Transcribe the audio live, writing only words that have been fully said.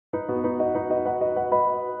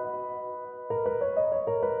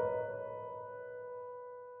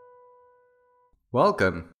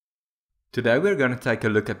Welcome! Today we're going to take a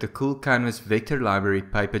look at the cool canvas vector library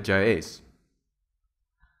PaperJS.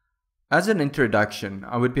 As an introduction,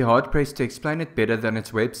 I would be hard pressed to explain it better than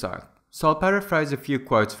its website, so I'll paraphrase a few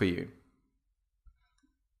quotes for you.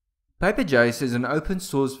 PaperJS is an open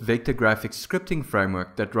source vector graphics scripting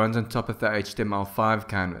framework that runs on top of the HTML5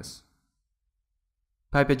 canvas.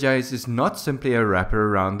 PaperJS is not simply a wrapper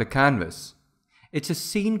around the canvas. It's a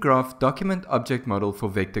scene graph document object model for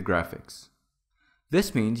vector graphics.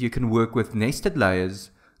 This means you can work with nested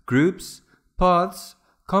layers, groups, paths,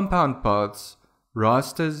 compound paths,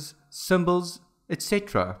 rasters, symbols,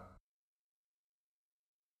 etc.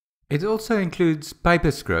 It also includes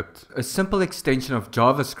PaperScript, a simple extension of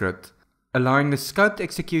JavaScript, allowing the scoped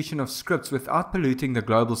execution of scripts without polluting the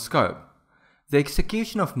global scope, the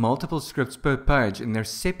execution of multiple scripts per page in their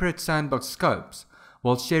separate sandbox scopes,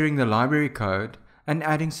 while sharing the library code and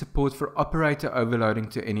adding support for operator overloading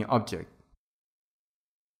to any object.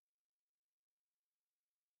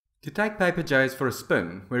 To take PaperJS for a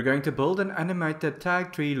spin, we're going to build an animated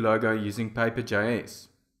tag tree logo using PaperJS.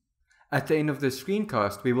 At the end of the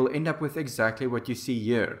screencast, we will end up with exactly what you see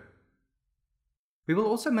here. We will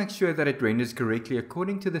also make sure that it renders correctly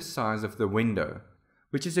according to the size of the window,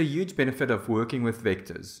 which is a huge benefit of working with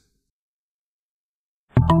vectors.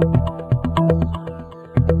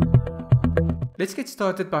 Let's get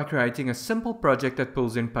started by creating a simple project that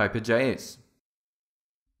pulls in PaperJS.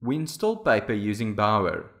 We install Paper using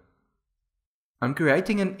Bower. I'm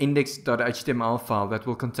creating an index.html file that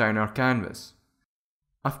will contain our canvas.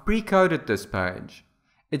 I've pre-coded this page.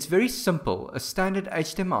 It's very simple, a standard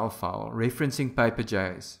HTML file referencing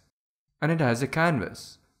PaperJS. And it has a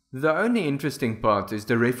canvas. The only interesting part is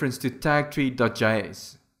the reference to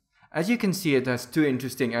tagtree.js. As you can see, it has two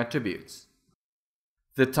interesting attributes.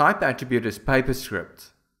 The type attribute is PaperScript.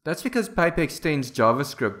 That's because Paper extends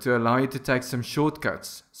JavaScript to allow you to take some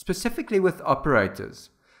shortcuts, specifically with operators.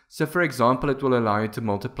 So for example, it will allow you to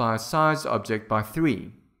multiply a size object by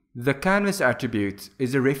 3. The canvas attribute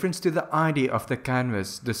is a reference to the ID of the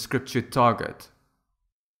canvas the script should target.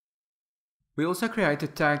 We also create a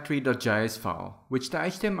tagtree.js file, which the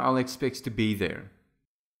HTML expects to be there.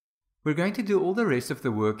 We're going to do all the rest of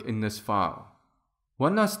the work in this file.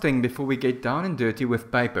 One last thing before we get down and dirty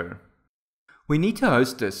with Paper. We need to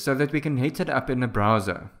host this so that we can hit it up in a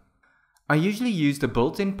browser. I usually use the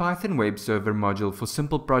built-in Python web server module for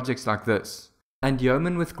simple projects like this, and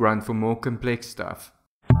Yeoman with Grunt for more complex stuff.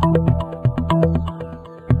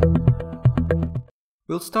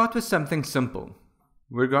 We'll start with something simple.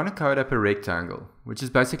 We're going to code up a rectangle, which is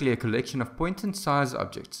basically a collection of point and size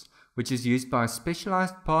objects, which is used by a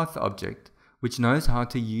specialized path object, which knows how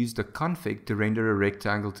to use the config to render a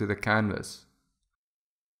rectangle to the canvas.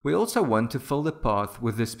 We also want to fill the path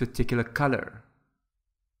with this particular color.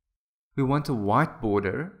 We want a white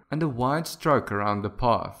border and a wide stroke around the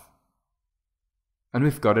path. And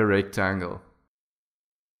we've got a rectangle.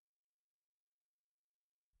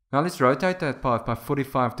 Now let's rotate that path by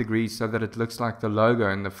 45 degrees so that it looks like the logo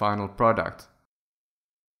in the final product.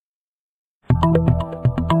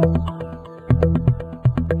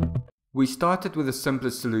 We started with the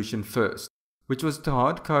simplest solution first, which was to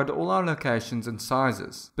hard code all our locations and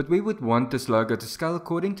sizes, but we would want this logo to scale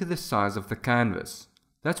according to the size of the canvas.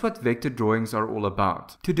 That's what vector drawings are all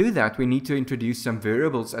about. To do that, we need to introduce some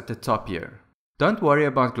variables at the top here. Don't worry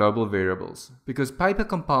about global variables, because Paper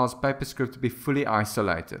compiles PaperScript to be fully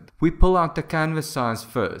isolated. We pull out the canvas size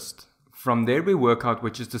first. From there we work out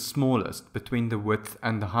which is the smallest between the width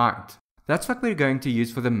and the height. That's what we're going to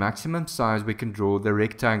use for the maximum size we can draw the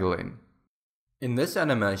rectangle in. In this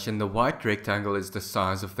animation, the white rectangle is the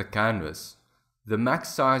size of the canvas. The max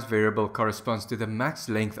size variable corresponds to the max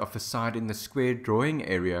length of a side in the square drawing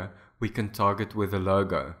area we can target with a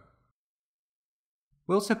logo.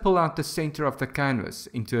 We also pull out the center of the canvas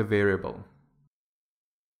into a variable.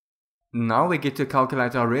 Now we get to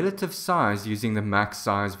calculate our relative size using the max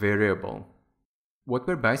size variable. What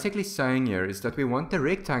we're basically saying here is that we want the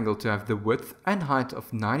rectangle to have the width and height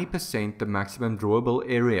of 90% the maximum drawable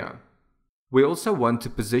area. We also want to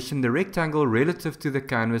position the rectangle relative to the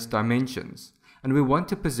canvas dimensions, and we want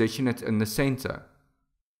to position it in the center.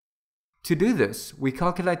 To do this, we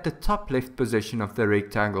calculate the top left position of the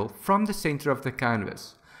rectangle from the center of the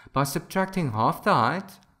canvas by subtracting half the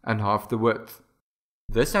height and half the width.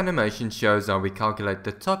 This animation shows how we calculate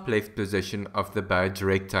the top left position of the badge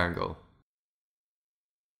rectangle.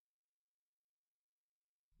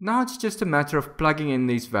 Now it's just a matter of plugging in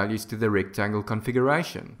these values to the rectangle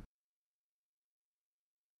configuration.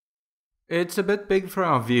 It's a bit big for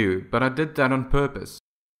our view, but I did that on purpose.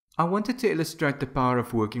 I wanted to illustrate the power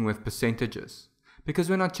of working with percentages, because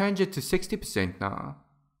when I change it to 60% now,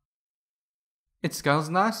 it scales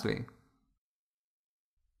nicely.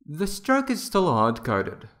 The stroke is still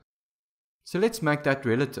hard-coded, so let's make that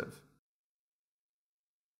relative.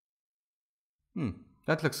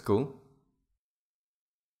 That looks cool.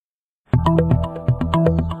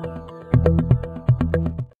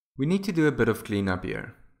 We need to do a bit of cleanup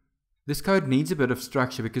here. This code needs a bit of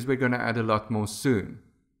structure because we're going to add a lot more soon.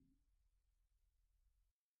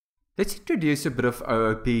 Let's introduce a bit of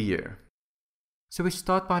OOP here. So we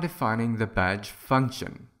start by defining the badge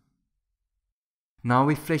function. Now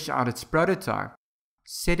we flesh out its prototype,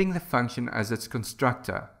 setting the function as its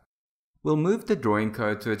constructor. We'll move the drawing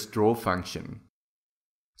code to its draw function.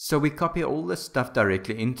 So we copy all the stuff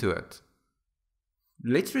directly into it.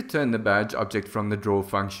 Let's return the badge object from the draw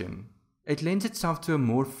function. It lends itself to a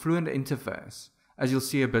more fluent interface, as you'll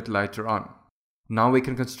see a bit later on. Now we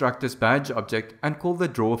can construct this badge object and call the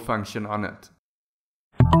draw function on it.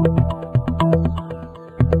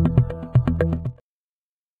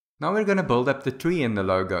 Now we're going to build up the tree in the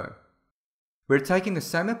logo. We're taking the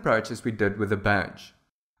same approach as we did with the badge.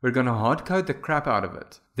 We're going to hardcode the crap out of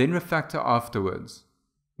it, then refactor afterwards.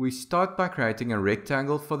 We start by creating a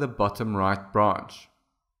rectangle for the bottom right branch.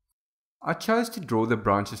 I chose to draw the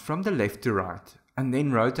branches from the left to right and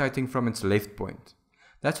then rotating from its left point.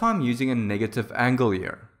 That's why I'm using a negative angle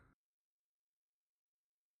here.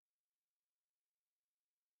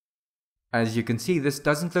 As you can see, this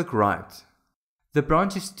doesn't look right. The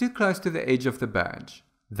branch is too close to the edge of the badge.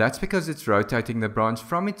 That's because it's rotating the branch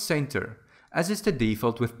from its center, as is the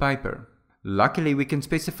default with paper. Luckily, we can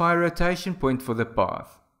specify a rotation point for the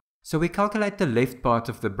path. So we calculate the left part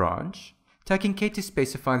of the branch, taking care to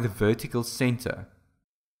specify the vertical center.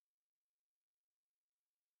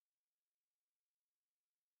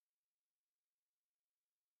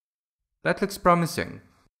 That looks promising.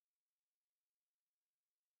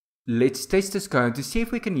 Let's test this code to see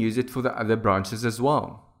if we can use it for the other branches as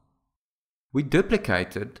well. We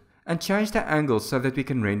duplicate it and change the angle so that we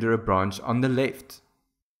can render a branch on the left.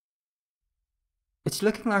 It's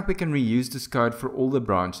looking like we can reuse this code for all the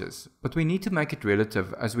branches, but we need to make it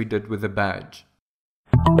relative as we did with the badge.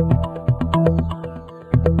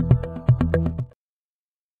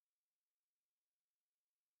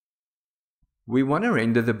 We want to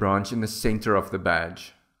render the branch in the center of the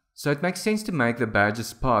badge, so it makes sense to make the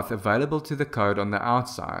badge's path available to the code on the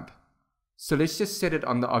outside. So let's just set it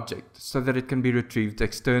on the object so that it can be retrieved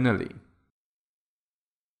externally.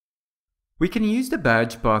 We can use the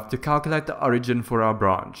badge path to calculate the origin for our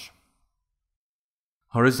branch.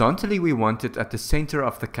 Horizontally, we want it at the center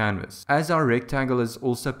of the canvas, as our rectangle is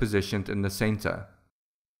also positioned in the center.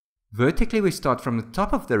 Vertically, we start from the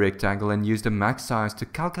top of the rectangle and use the max size to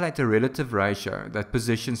calculate the relative ratio that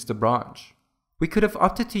positions the branch. We could have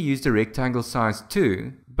opted to use the rectangle size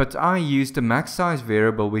too, but I used the max size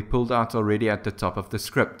variable we pulled out already at the top of the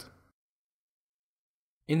script.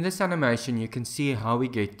 In this animation, you can see how we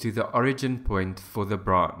get to the origin point for the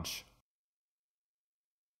branch.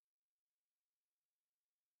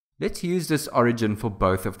 Let's use this origin for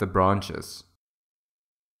both of the branches.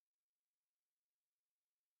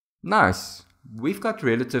 Nice! We've got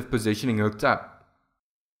relative positioning hooked up.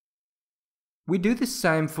 We do the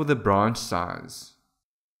same for the branch size.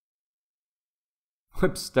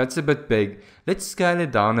 Whoops, that's a bit big. Let's scale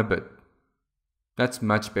it down a bit. That's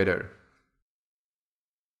much better.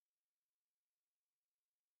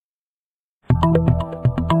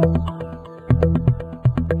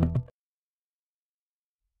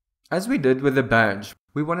 As we did with the badge,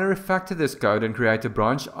 we want to refactor this code and create a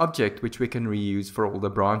branch object which we can reuse for all the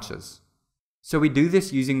branches. So we do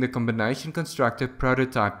this using the combination constructor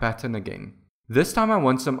prototype pattern again. This time I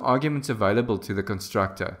want some arguments available to the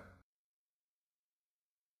constructor.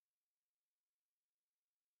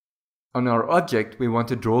 On our object, we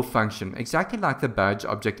want a draw function, exactly like the badge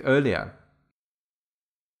object earlier.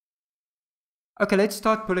 Okay, let's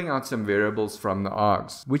start pulling out some variables from the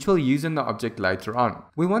args, which we'll use in the object later on.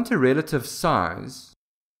 We want a relative size,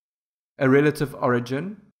 a relative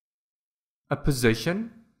origin, a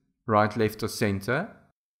position, right, left or center.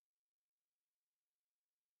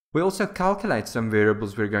 We also calculate some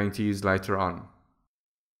variables we're going to use later on.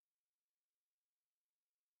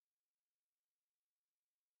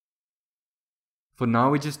 For now,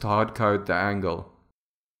 we just hard code the angle.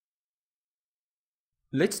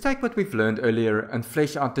 Let's take what we've learned earlier and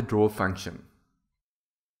flesh out the draw function.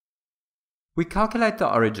 We calculate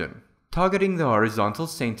the origin, targeting the horizontal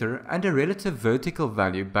center and a relative vertical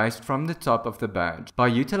value based from the top of the badge by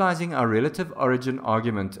utilizing our relative origin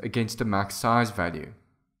argument against the max size value.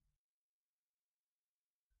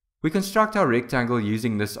 We construct our rectangle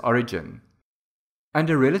using this origin, and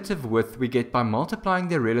a relative width we get by multiplying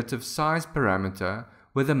the relative size parameter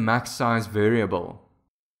with a max size variable.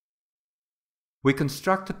 We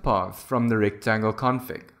construct a path from the rectangle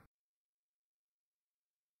config.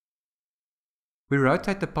 We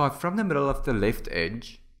rotate the path from the middle of the left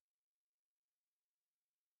edge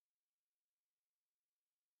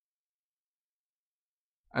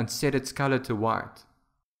and set its color to white.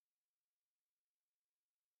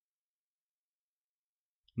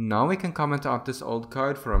 Now we can comment out this old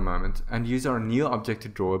code for a moment and use our new object to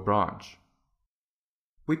draw a branch.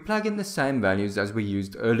 We plug in the same values as we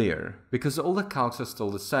used earlier, because all the calcs are still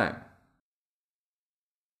the same.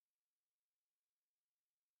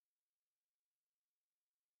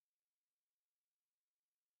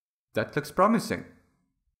 That looks promising.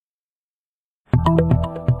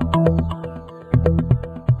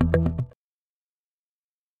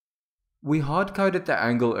 We hard-coded the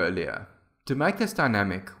angle earlier. To make this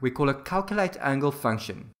dynamic, we call a calculate angle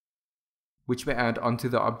function, which we add onto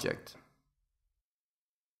the object.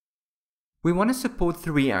 We want to support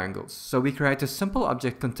 3 angles, so we create a simple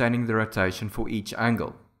object containing the rotation for each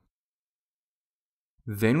angle.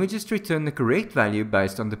 Then we just return the correct value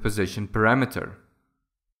based on the position parameter.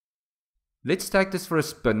 Let's take this for a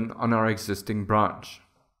spin on our existing branch.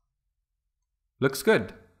 Looks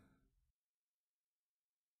good.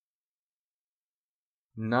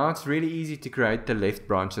 Now it's really easy to create the left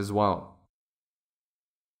branch as well.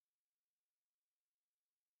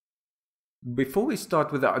 Before we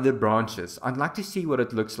start with the other branches, I'd like to see what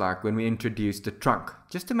it looks like when we introduce the trunk,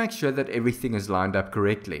 just to make sure that everything is lined up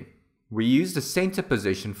correctly. We use the center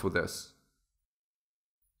position for this.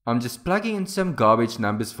 I'm just plugging in some garbage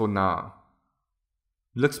numbers for now.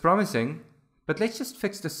 Looks promising, but let's just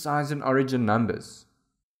fix the size and origin numbers.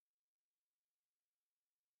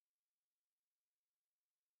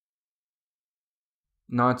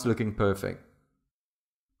 Now it's looking perfect.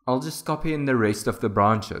 I'll just copy in the rest of the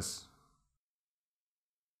branches.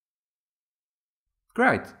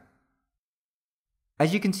 Great!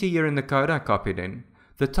 As you can see here in the code I copied in,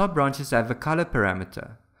 the top branches have a color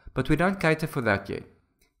parameter, but we don't cater for that yet.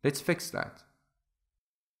 Let's fix that.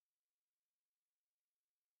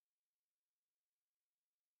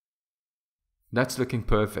 That's looking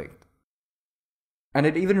perfect. And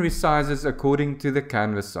it even resizes according to the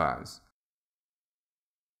canvas size.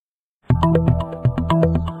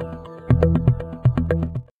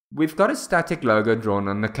 We've got a static logo drawn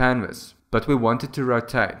on the canvas, but we want it to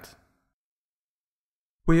rotate.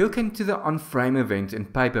 We hook into the onFrame event in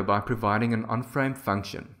Paper by providing an onFrame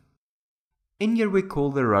function. In here we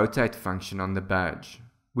call the rotate function on the badge,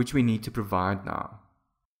 which we need to provide now.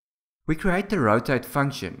 We create the rotate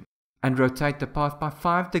function and rotate the path by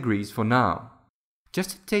 5 degrees for now,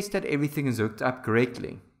 just to test that everything is hooked up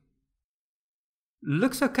correctly.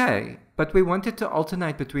 Looks okay, but we want it to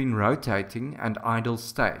alternate between rotating and idle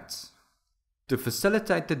states. To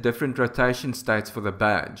facilitate the different rotation states for the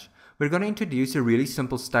badge, we're going to introduce a really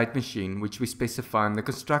simple state machine which we specify in the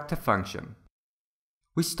constructor function.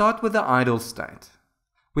 We start with the idle state.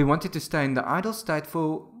 We want it to stay in the idle state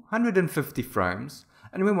for 150 frames,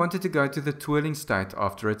 and we want it to go to the twirling state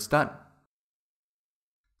after it's done.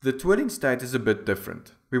 The twirling state is a bit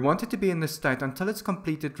different. We want it to be in this state until it's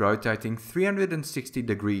completed rotating 360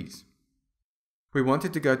 degrees. We want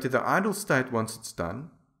it to go to the idle state once it's done,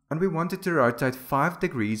 and we want it to rotate 5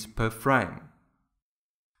 degrees per frame.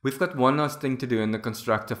 We've got one last thing to do in the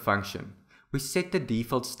constructor function. We set the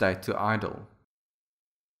default state to idle.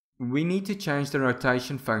 We need to change the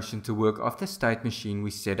rotation function to work off the state machine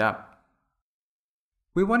we set up.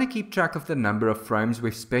 We want to keep track of the number of frames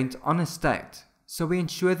we've spent on a state, so we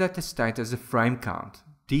ensure that the state has a frame count,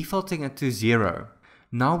 defaulting it to 0.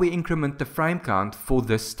 Now we increment the frame count for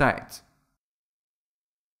this state.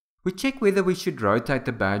 We check whether we should rotate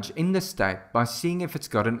the badge in the state by seeing if it's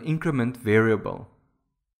got an increment variable.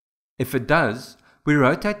 If it does, we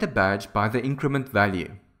rotate the badge by the increment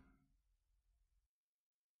value.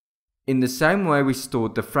 In the same way we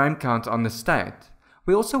stored the frame count on the state,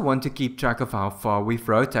 we also want to keep track of how far we've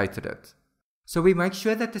rotated it. So we make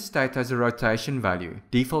sure that the state has a rotation value,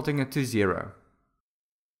 defaulting it to 0.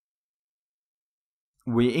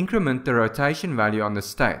 We increment the rotation value on the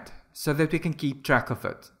state so that we can keep track of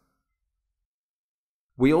it.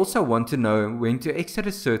 We also want to know when to exit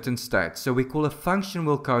a certain state, so we call a function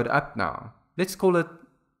we'll code up now. Let's call it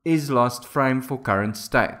isLastFrame for current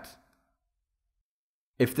state.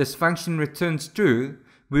 If this function returns true,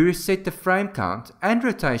 we reset the frame count and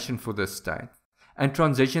rotation for this state, and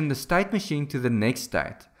transition the state machine to the next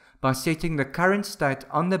state by setting the current state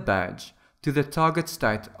on the badge to the target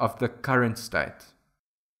state of the current state.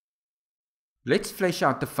 Let's flesh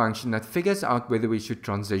out the function that figures out whether we should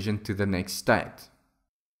transition to the next state.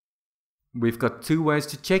 We've got two ways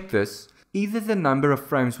to check this, either the number of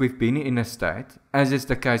frames we've been in a state, as is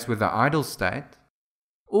the case with the idle state,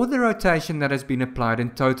 or the rotation that has been applied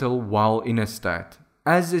in total while in a state,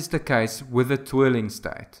 as is the case with the twirling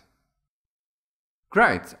state.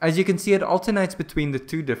 Great, as you can see it alternates between the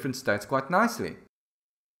two different states quite nicely.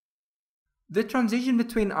 The transition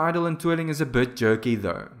between idle and twirling is a bit jerky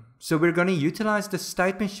though, so we're going to utilize the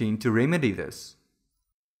state machine to remedy this.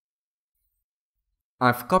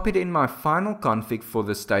 I've copied in my final config for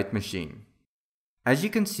the state machine. As you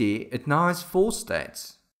can see, it now has 4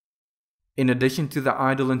 states. In addition to the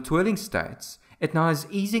idle and twirling states, it now has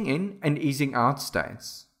easing in and easing out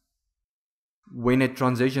states. When it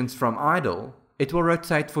transitions from idle, it will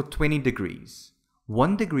rotate for 20 degrees,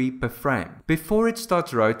 1 degree per frame, before it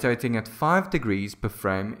starts rotating at 5 degrees per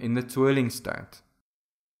frame in the twirling state.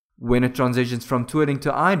 When it transitions from twirling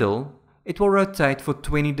to idle, it will rotate for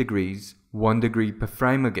 20 degrees, 1 degree per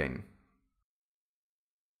frame again.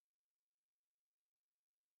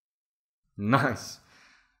 Nice!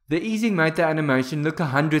 The easing made the animation look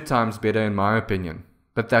 100 times better in my opinion,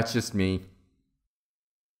 but that's just me.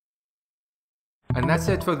 And that's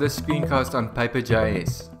it for this screencast on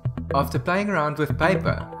PaperJS. After playing around with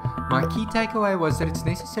Paper, my key takeaway was that it's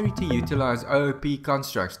necessary to utilize OOP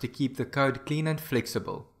constructs to keep the code clean and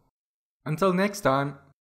flexible. Until next time!